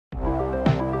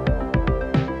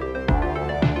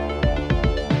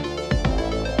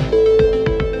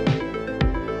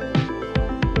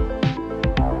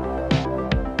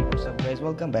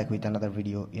welcome back with another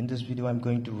video. In this video I'm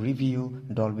going to review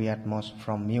Dolby Atmos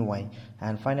from Miui,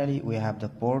 and finally we have the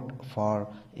port for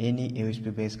any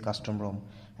AOSP based custom ROM,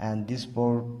 and this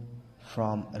port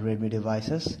from Redmi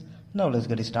devices. Now let's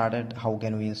get started. How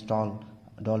can we install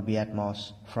Dolby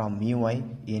Atmos from Miui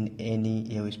in any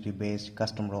AOSP based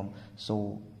custom ROM?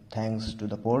 So thanks to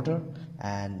the porter,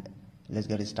 and let's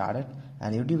get started.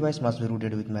 And your device must be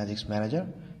rooted with Magix Manager,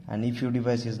 and if your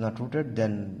device is not rooted,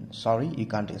 then sorry, you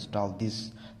can't install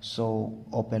this. So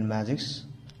open Magix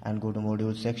and go to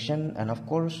module section, and of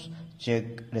course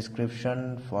check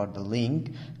description for the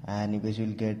link, and you guys will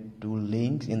get two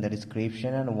links in the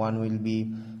description, and one will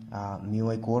be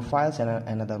Miui core files and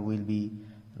another will be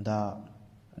the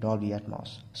Dolby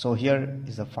Atmos. So here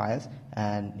is the files,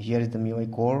 and here is the Miui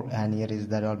core, and here is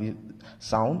the Dolby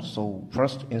sound. So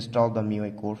first install the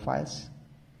Miui core files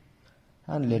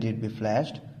and let it be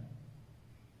flashed,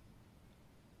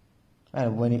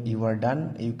 and when you are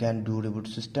done you can do reboot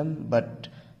system, but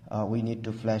we need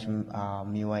to flash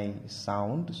Miui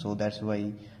sound, so that's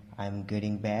why I'm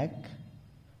getting back.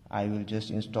 I will just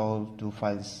install two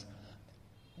files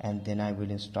and then I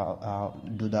will install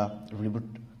do the reboot.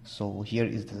 So here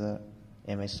is the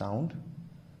MS sound,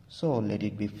 so let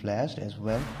it be flashed as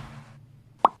well,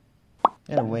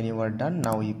 and when you are done,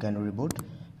 now you can reboot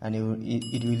and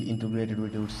it will integrate it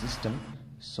with your system.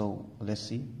 So let's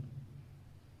see.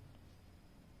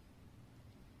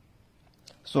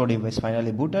 So device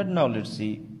finally booted. Now let's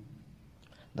see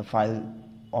the file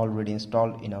already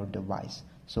installed in our device.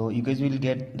 So you guys will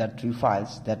get the three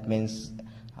files, that means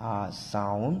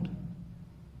sound,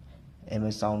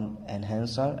 MS sound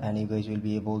enhancer, and you guys will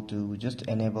be able to just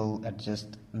enable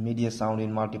adjust media sound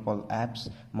in multiple apps,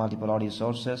 multiple audio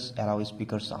sources, allow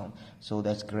speaker sound. So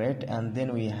that's great. And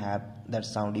then we have that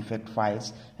sound effect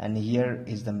files, and here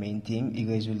is the main thing. You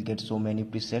guys will get so many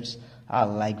presets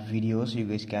like videos. You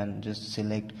guys can just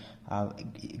select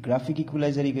graphic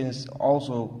equalizer. You guys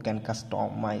also can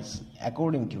customize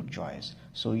according to your choice.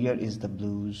 So here is the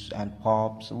blues and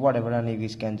pops, whatever, and you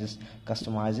guys can just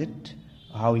customize it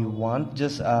how you want.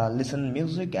 Just listen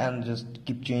music and just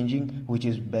keep changing which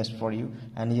is best for you.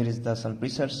 And here is the some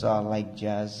presets like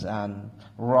jazz and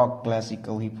rock,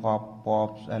 classical, hip-hop,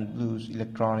 pops and blues,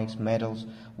 electronics, metals,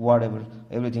 whatever,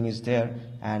 everything is there.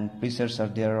 And presets are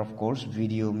there, of course,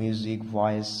 video, music,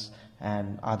 voice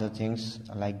and other things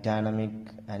like dynamic,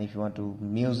 and if you want to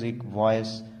music,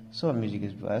 voice, so music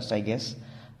is best, I guess.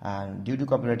 And due to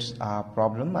copyright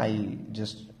problem, I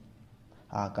just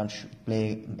can't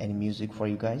play any music for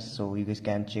you guys, so you guys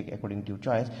can check according to your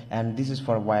choice. And this is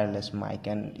for wireless mic,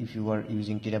 and if you are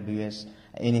using TWS,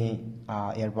 any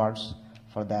earbuds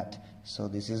for that. So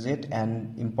this is it,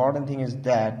 and important thing is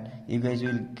that you guys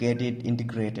will get it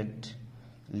integrated.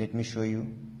 Let me show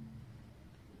you.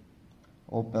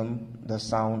 Open the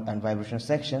sound and vibration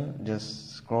section,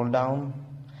 just scroll down,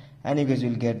 and you guys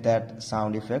will get that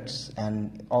sound effects,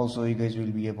 and also you guys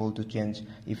will be able to change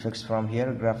effects from here,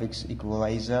 graphics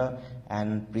equalizer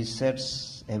and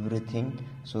presets, everything.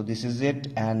 So this is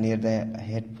it. And near the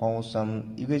headphones,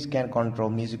 you guys can control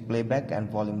music playback and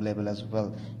volume level as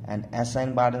well, and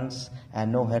assign buttons,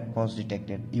 and no headphones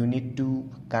detected. You need to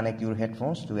connect your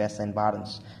headphones to assign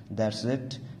buttons. That's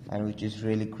it, and which is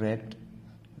really great.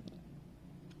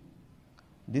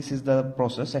 This is the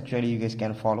process actually you guys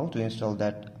can follow to install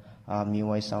that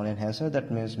Miui sound enhancer.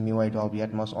 That means Miui Dolby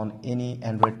Atmos on any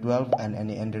Android 12 and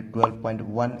any Android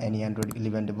 12.1, any Android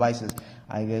 11 devices.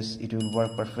 I guess it will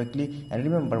work perfectly. And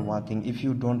remember one thing, if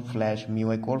you don't flash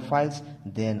Miui core files,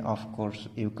 then of course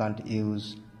you can't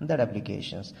use that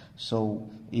applications. So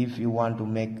if you want to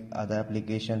make the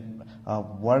application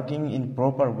working in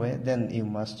proper way, then you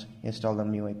must install the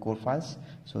Miui core files.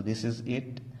 So this is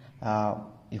it.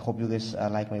 I hope you guys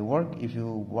like my work. If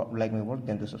you like my work,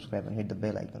 then do subscribe and hit the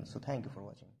bell icon. So thank you for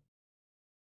watching.